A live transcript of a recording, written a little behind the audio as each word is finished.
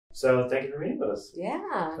So thank you for meeting with us.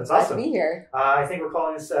 Yeah, that's glad awesome. to be here. I think we're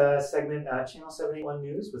calling this segment Channel 781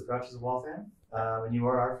 News with Grouches of Waltham, and you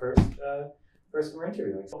are our first person we're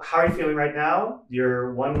interviewing. How are you feeling right now?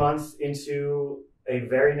 You're 1 month into a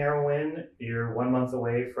very narrow win. You're 1 month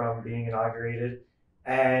away from being inaugurated,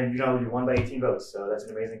 and you won by 18 votes. So that's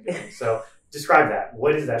an amazing feeling. So describe that.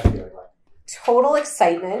 What is that feeling like? Total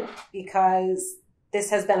excitement, because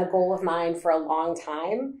this has been a goal of mine for a long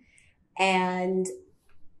time. And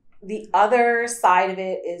the other side of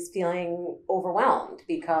it is feeling overwhelmed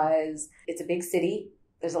because it's a big city.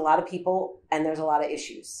 There's a lot of people and there's a lot of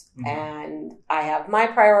issues. Mm-hmm. And I have my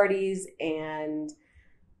priorities and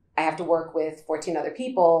I have to work with 14 other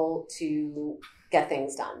people to get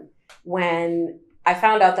things done. When I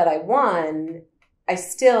found out that I won, I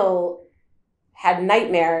still had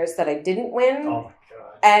nightmares that I didn't win. Oh my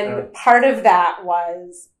God. And part of that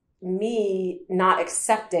was me not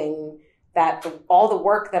accepting that all the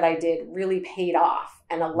work that I did really paid off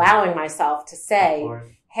and allowing myself to say,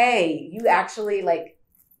 hey, you actually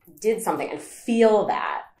did something and feel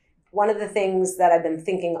that. One of the things that I've been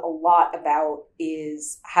thinking a lot about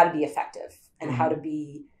is how to be effective and how to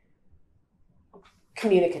be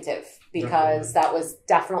communicative, because that was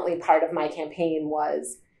definitely part of my campaign,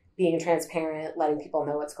 was being transparent, letting people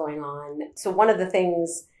know what's going on. So one of the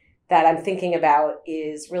things that I'm thinking about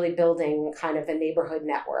is really building kind of a neighborhood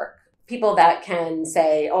network. People that can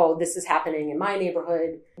say, oh, this is happening in my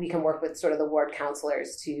neighborhood. We can work with sort of the ward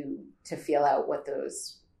councilors to feel out what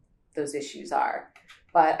those issues are.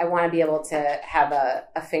 But I want to be able to have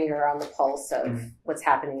a finger on the pulse of what's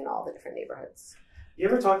happening in all the different neighborhoods. You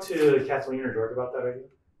ever talk to Kathleen or George about that idea?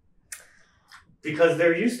 Because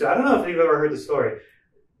there used to, I don't know if you've ever heard the story,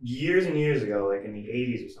 years and years ago, like in the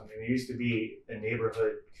 80s or something, there used to be a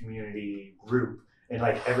neighborhood community group in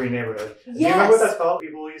every neighborhood. Yes. Do you remember what that's called?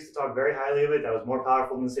 People used to talk very highly of it. That was more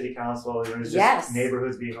powerful than the city council. It was just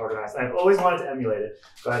neighborhoods being organized. And I've always wanted to emulate it,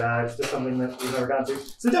 but it's just something that we've never gotten to.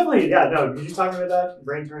 So definitely, did you talk about that?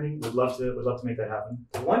 Brain turning. Would love to make that happen.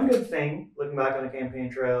 One good thing, looking back on the campaign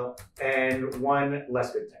trail, and one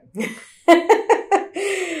less good thing.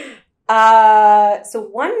 So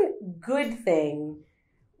one good thing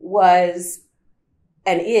was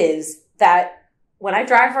and is that when I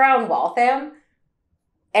drive around Waltham,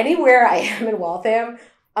 anywhere I am in Waltham,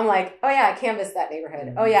 I'm like, oh yeah, I canvassed that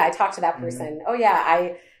neighborhood. Oh yeah, I talked to that person. Oh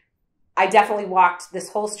yeah, I definitely walked this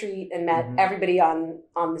whole street and met everybody on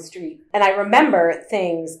the street. And I remember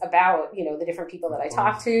things about, the different people that I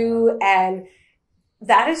talked to. And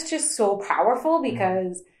that is just so powerful,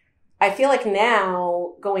 because I feel like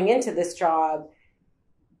now going into this job,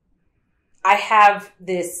 I have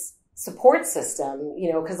this support system,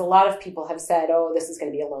 because a lot of people have said, oh, this is going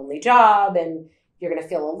to be a lonely job and you're going to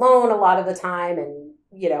feel alone a lot of the time. And,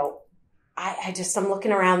 I'm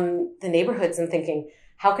looking around the neighborhoods and thinking,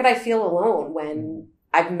 how could I feel alone when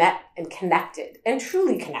I've met and connected and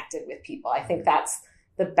truly connected with people? I think that's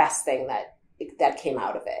the best thing that came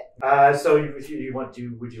out of it. So if you want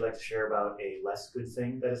to, would you like to share about a less good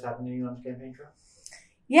thing that is happening on the campaign trail?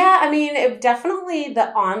 Yeah, definitely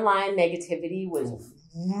the online negativity was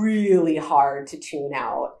really hard to tune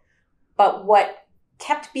out. But what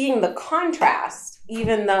kept being the contrast,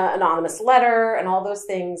 even the anonymous letter and all those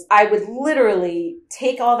things, I would literally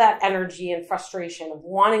take all that energy and frustration of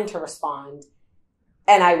wanting to respond,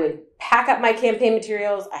 and I would pack up my campaign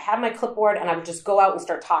materials, I had my clipboard, and I would just go out and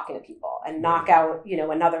start talking to people and knock out,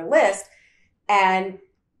 another list. And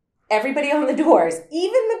everybody on the doors,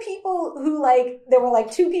 even the people who there were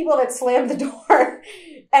two people that slammed the door.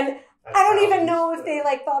 And I don't even know if they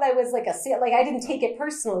thought I was I didn't take it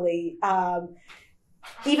personally.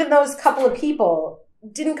 Even those couple of people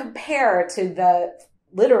didn't compare to the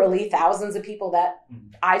literally thousands of people that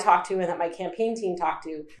I talked to and that my campaign team talked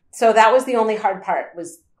to. So that was the only hard part,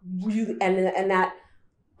 was really, and that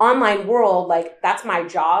online world, that's my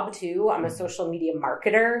job too. I'm a social media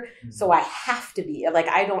marketer. So I have to be,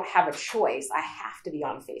 I don't have a choice. I have to be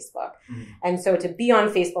on Facebook. And so to be on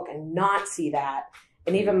Facebook and not see that,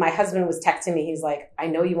 and even my husband was texting me, he's like, I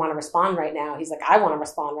know you want to respond right now. He's like, I want to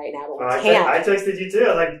respond right now, but we can't. I texted you too.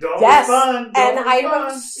 Don't respond. Don't respond.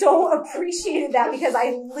 I so appreciated that, because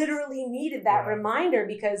I literally needed that reminder,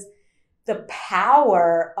 because the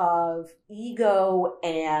power of ego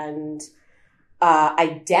and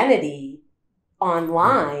identity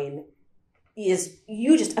online is,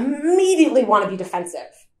 you just immediately want to be defensive.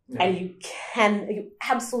 Yeah. And you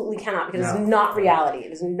absolutely cannot, because it's not reality.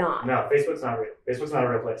 It is not. No, Facebook's not real. Facebook's not a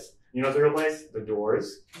real place. You know what's a real place? The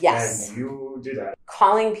doors. Yes. And you do that.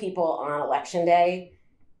 Calling people on election day,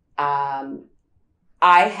 I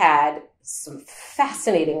had some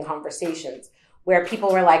fascinating conversations where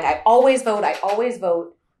people were like, I always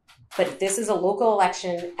vote. But if this is a local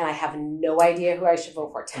election and I have no idea who I should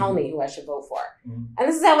vote for, tell me who I should vote for. And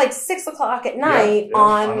this is at like 6 o'clock at night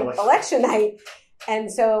on election night. And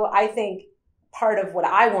so I think part of what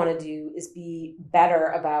I want to do is be better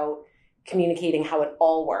about communicating how it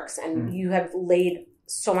all works. And you have laid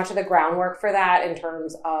so much of the groundwork for that in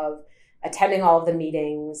terms of attending all of the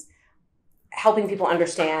meetings, helping people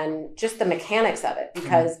understand just the mechanics of it.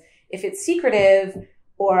 Because if it's secretive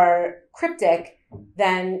or cryptic,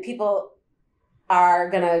 then people are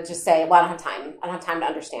going to just say, well, I don't have time. I don't have time to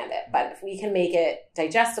understand it. But if we can make it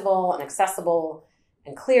digestible and accessible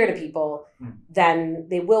and clear to people, then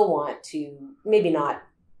they will want to maybe not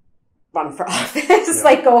run for office,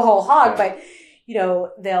 like go whole hog, but, you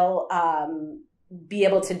know, they'll be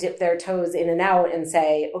able to dip their toes in and out and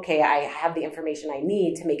say, okay, I have the information I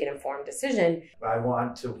need to make an informed decision. I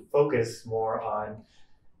want to focus more on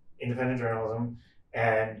independent journalism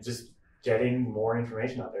and just getting more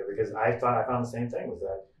information out there, because I found the same thing, was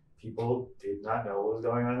that people did not know what was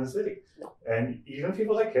going on in the city. And even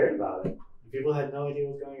people that cared about it, people had no idea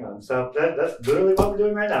what was going on. So that's literally what we're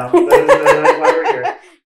doing right now. That is why we're here.